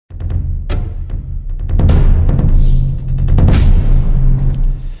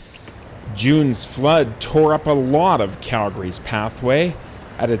June's flood tore up a lot of Calgary's pathway.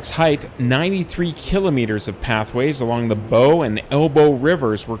 At its height, 93 kilometers of pathways along the Bow and Elbow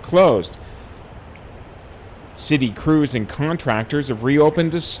rivers were closed. City crews and contractors have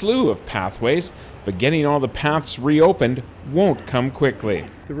reopened a slew of pathways, but getting all the paths reopened won't come quickly.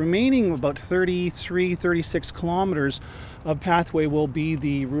 The remaining about 36 kilometers of pathway will be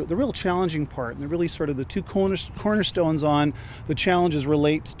the real challenging part, and really sort of the two cornerstones on the challenges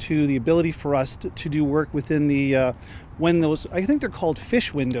relate to the ability for us to do work within the, when those, I think they're called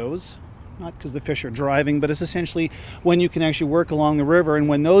fish windows, not because the fish are driving, but it's essentially when you can actually work along the river. And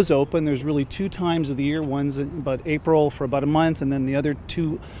when those open, there's really two times of the year. One's about April for about a month, and then the other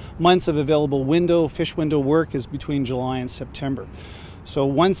 2 months of available fish window work is between July and September. So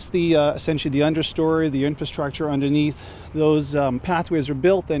once the essentially the understory, the infrastructure underneath those pathways are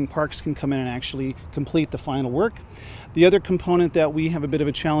built, then parks can come in and actually complete the final work. The other component that we have a bit of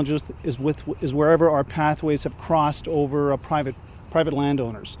a challenge with is wherever our pathways have crossed over private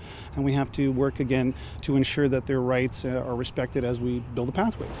landowners, and we have to work again to ensure that their rights are respected as we build the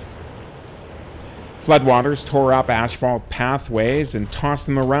pathways. Floodwaters tore up asphalt pathways and tossed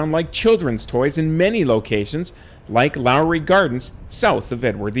them around like children's toys in many locations, like Lowry Gardens, south of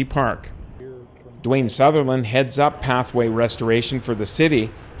Edworthy Park. Dwayne Sutherland heads up pathway restoration for the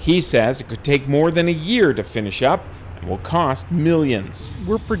city. He says it could take more than a year to finish up and will cost millions.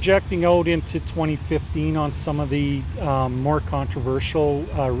 We're projecting out into 2015 on some of the more controversial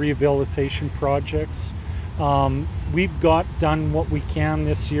rehabilitation projects. We've got done what we can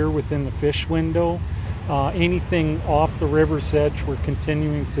this year within the fish window. Anything off the river's edge we're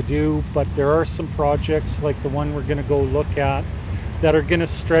continuing to do, but there are some projects like the one we're going to go look at that are going to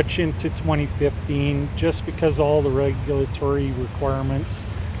stretch into 2015 just because all the regulatory requirements,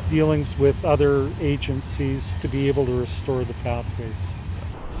 dealings with other agencies to be able to restore the pathways.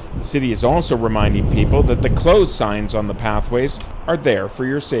 The city is also reminding people that the closed signs on the pathways are there for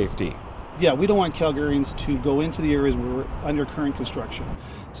your safety. Yeah, we don't want Calgarians to go into the areas where we're under current construction.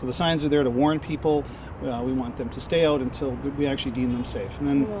 So the signs are there to warn people. We want them to stay out until we actually deem them safe. And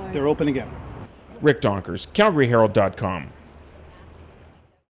then they're open again. Rick Donkers, CalgaryHerald.com.